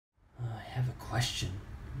question.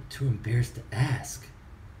 I'm too embarrassed to ask.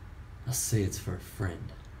 I'll say it's for a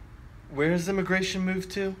friend. Where has immigration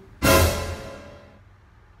moved to?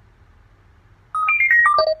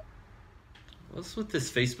 What's with this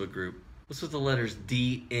Facebook group? What's with the letters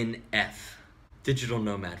D, N, F? Digital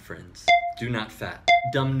nomad friends. Do not fat.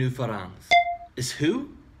 Dumb new farangs. Is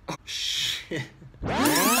who? Oh, shit.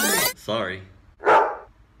 Sorry.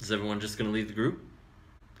 Is everyone just gonna leave the group?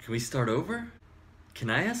 Can we start over? Can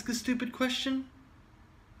I ask a stupid question?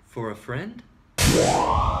 For a friend?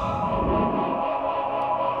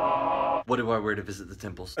 What do I wear to visit the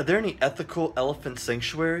temples? Are there any ethical elephant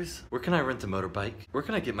sanctuaries? Where can I rent a motorbike? Where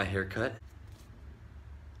can I get my hair cut?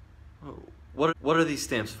 Oh, what are these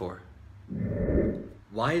stamps for?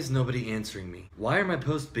 Why is nobody answering me? Why are my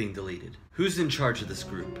posts being deleted? Who's in charge of this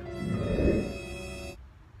group?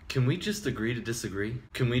 Can we just agree to disagree?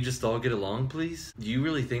 Can we just all get along, please? Do you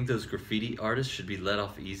really think those graffiti artists should be let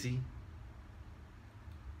off easy?